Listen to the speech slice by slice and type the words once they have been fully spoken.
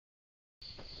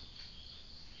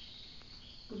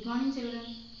Good morning children.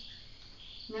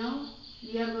 Now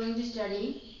we are going to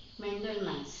study mental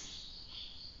maths.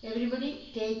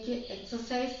 Everybody take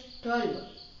exercise 12.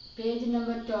 Page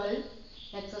number 12.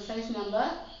 Exercise number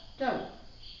 12.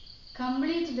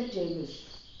 Complete the tables.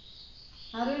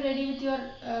 Are you ready with your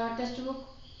textbook?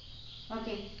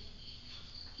 Okay.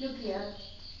 Look here.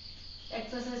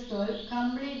 Exercise 12.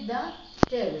 Complete the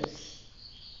tables.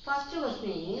 First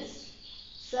question is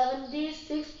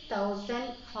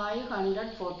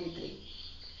 76,543.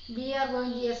 We are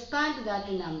going to expand that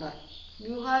number.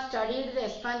 You have studied the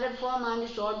expanded form and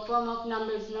short form of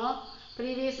numbers, no?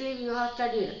 Previously you have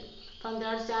studied from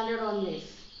 3rd standard onwards.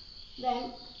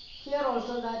 Then here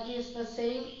also that is the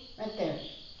same method.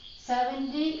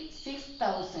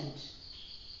 70,000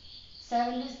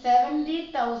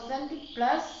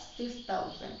 plus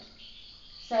 6,000.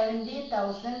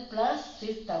 70,000 plus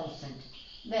 6,000.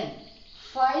 Then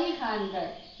 500.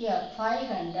 Here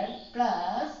 500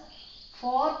 plus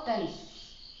 4 tens.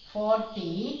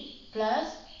 40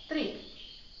 plus 3.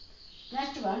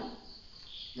 Next one.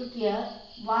 Look here.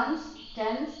 Ones,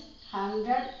 tens,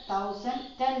 100,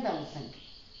 1,000, 10,000.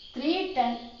 3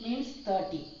 10 means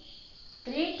 30.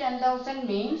 3 10,000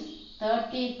 means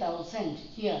 30,000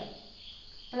 here.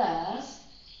 Plus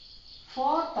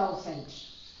 4,000.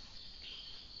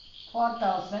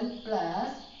 4,000 plus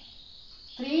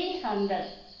 300.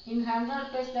 In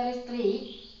 100 place there is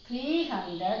 3.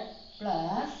 300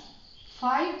 plus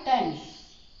 5 tens.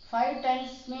 5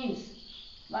 tens means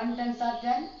 1 tens are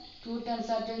 10, 2 tens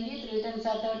are 20, 3 tens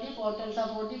are 30, 4 tens are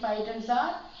 40, 5 tens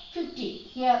are 50.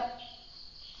 Here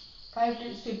 5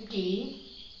 tens 50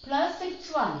 plus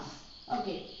 6 ones.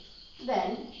 Okay.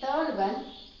 Then third one,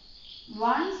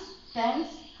 ones, tens,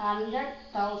 100,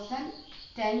 1,000,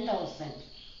 10,000.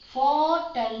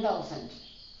 4 10,000.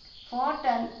 4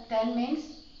 10 means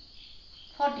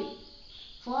 40.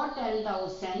 4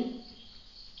 10,000.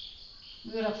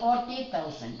 We have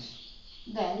 40,000.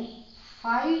 Then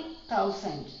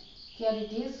 5,000. Here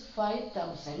it is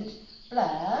 5,000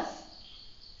 plus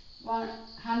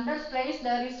 100 place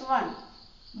there is 1.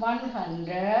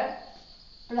 100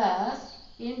 plus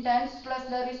in tens plus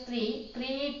there is 3.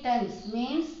 3 tens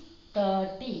means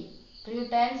 30. 3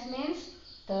 tens means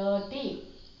 30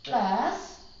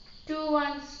 plus 2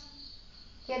 ones.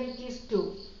 Here it is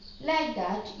 2. Like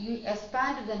that you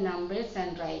expand the numbers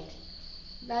and write.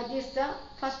 That is the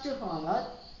first homework.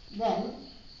 Then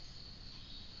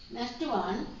next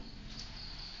one,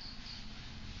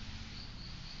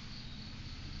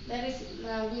 there is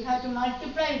we have to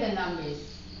multiply the numbers.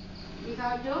 We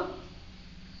have to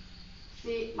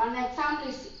see one example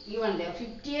is given there.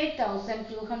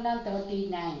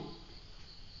 58,239.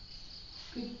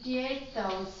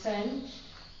 58,000,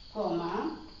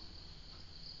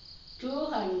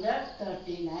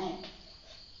 239.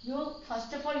 You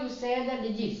first of all you say the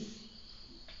digits.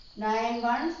 9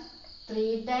 ones,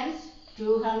 3 tens,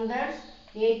 200s,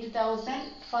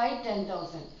 8,000, 5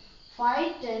 10,000.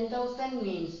 5 10,000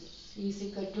 means is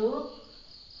equal to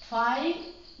 5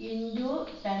 into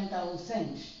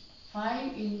 10,000.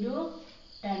 5 into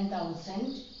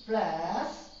 10,000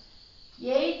 plus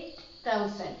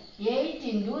 8,000. 8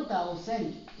 into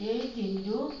 1,000. 8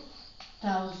 into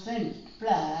 1,000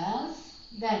 plus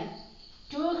then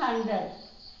 200.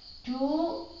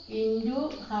 2 into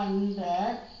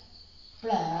 100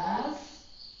 plus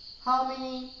how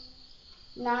many?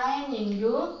 9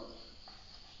 into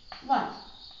 1.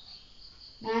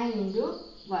 9 into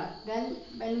 1. Then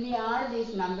when we add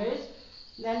these numbers,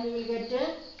 then we will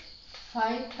get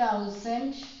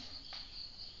 5,000,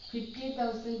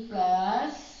 50,000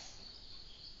 plus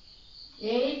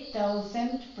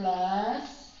 8,000 plus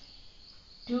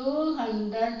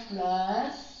 200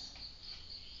 plus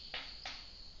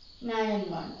 9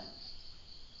 1.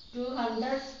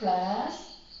 200 plus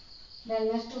then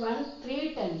next one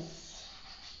 3 tens.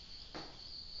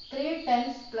 3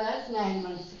 tens plus 9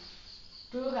 ones.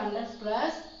 200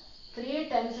 plus 3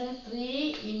 tens and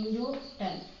 3 into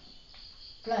 10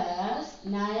 plus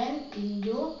 9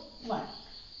 into 1.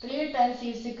 3 tens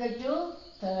is equal to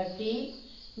 30.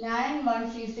 9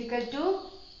 ones is equal to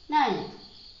 9.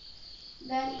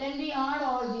 Then when we add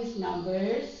all these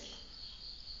numbers,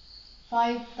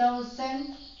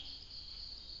 5,000,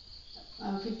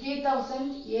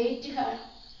 50,000, 800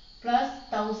 plus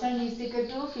 1,000 is equal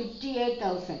to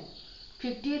 58,000.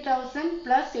 50,000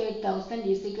 plus 8,000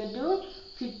 is equal to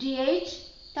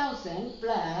 58,000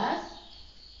 plus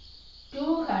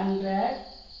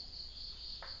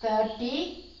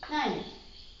 239.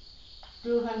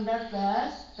 200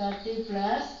 plus 30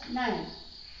 plus 9.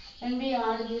 When we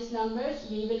add these numbers,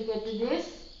 we will get to this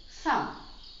sum.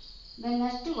 The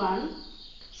next one,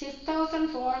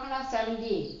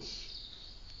 6,478.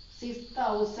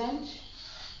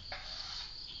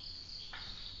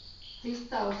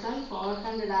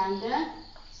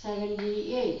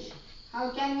 6,478. How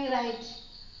can we write?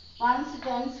 Ones,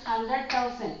 tens,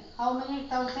 100,000. How many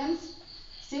thousands?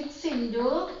 6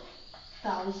 into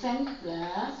 1000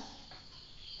 plus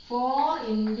 4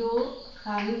 into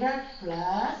 100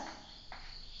 plus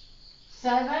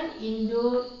 7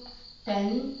 into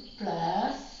 10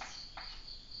 plus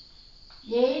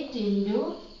 8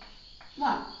 into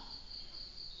 1.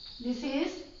 This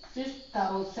is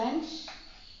 6,000.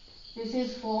 This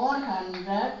is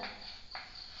 400.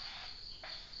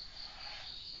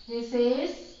 This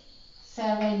is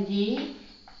 70.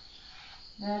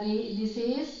 This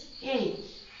is 8.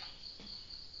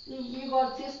 You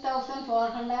got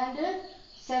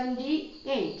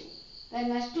 6,478. The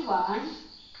next one,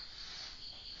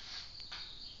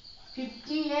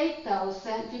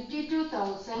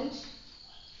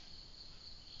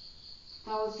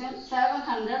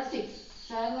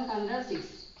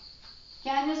 706.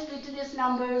 Can you split these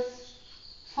numbers?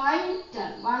 5,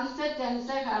 10. Ones, tens,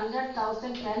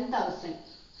 100,000, 10,000.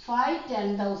 5,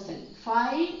 10,000.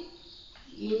 5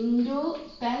 into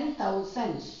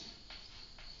 10,000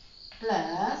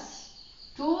 plus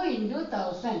 2 into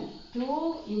 1,000.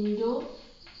 2 into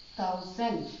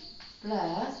 1,000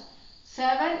 plus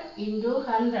 7 into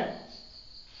 100.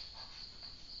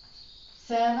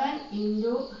 7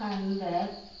 into 100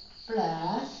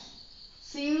 plus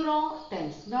 0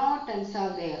 tens. No tens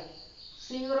are there.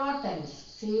 0 tens.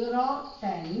 0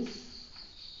 tens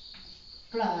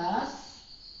plus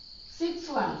 6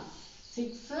 ones.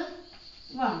 6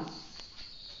 ones.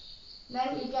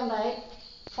 Then we can write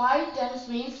 5 tens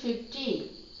means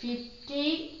 50.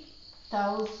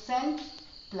 50,000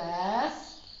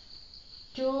 plus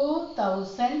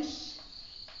 2,000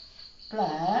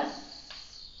 plus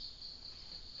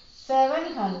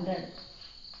 700.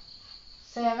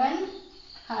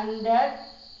 700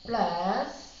 plus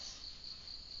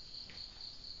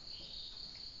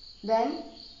then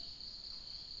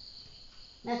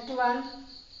next one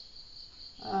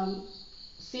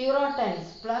 0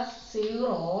 tens plus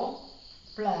 0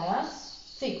 plus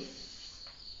 6.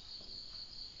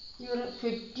 Your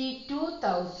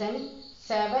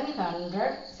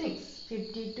 52,706.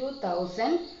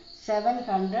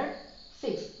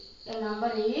 52,706.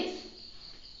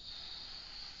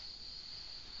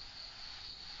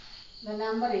 The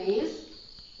number is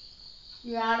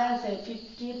you add and say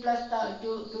 50 plus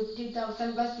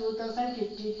 50,000 plus 2,000,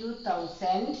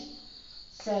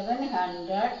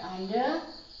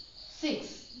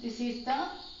 52,706. This is the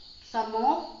sum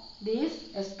of these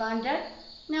expanded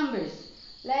numbers.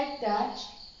 Like that,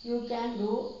 you can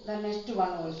do the next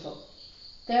one also.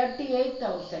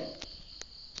 38,000.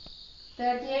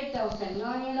 38,000.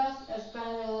 No need of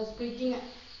splitting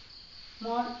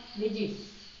more digits.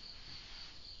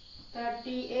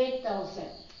 38,000.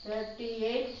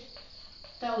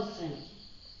 38,000.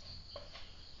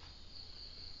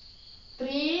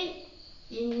 3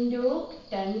 into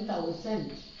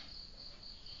 10,000.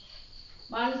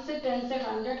 Ones, tens,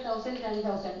 100,000,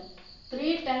 10,000.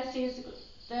 3 tens is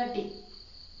 30.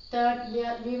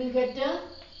 We will get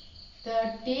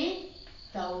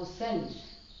 30,000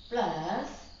 plus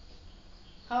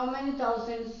how many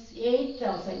thousands?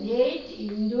 8,000. 8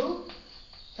 into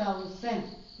 1,000.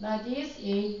 That is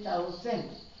 8,000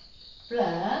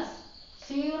 plus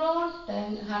 0,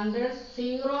 10, 100,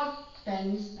 0,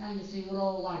 tens and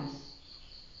 0 ones.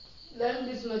 Then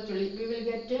this much we will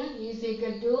get is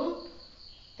equal to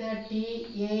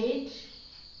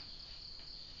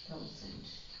 38,000.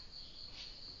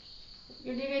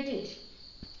 Did you get it?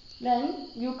 Then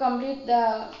you complete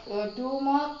the 2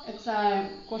 more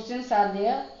questions are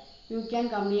there. You can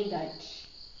complete that.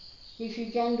 If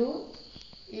you can do,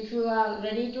 if you are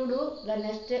ready to do, the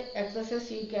next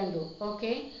exercise you can do.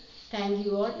 Okay. Thank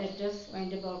you all. Let us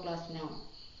wind up our class now.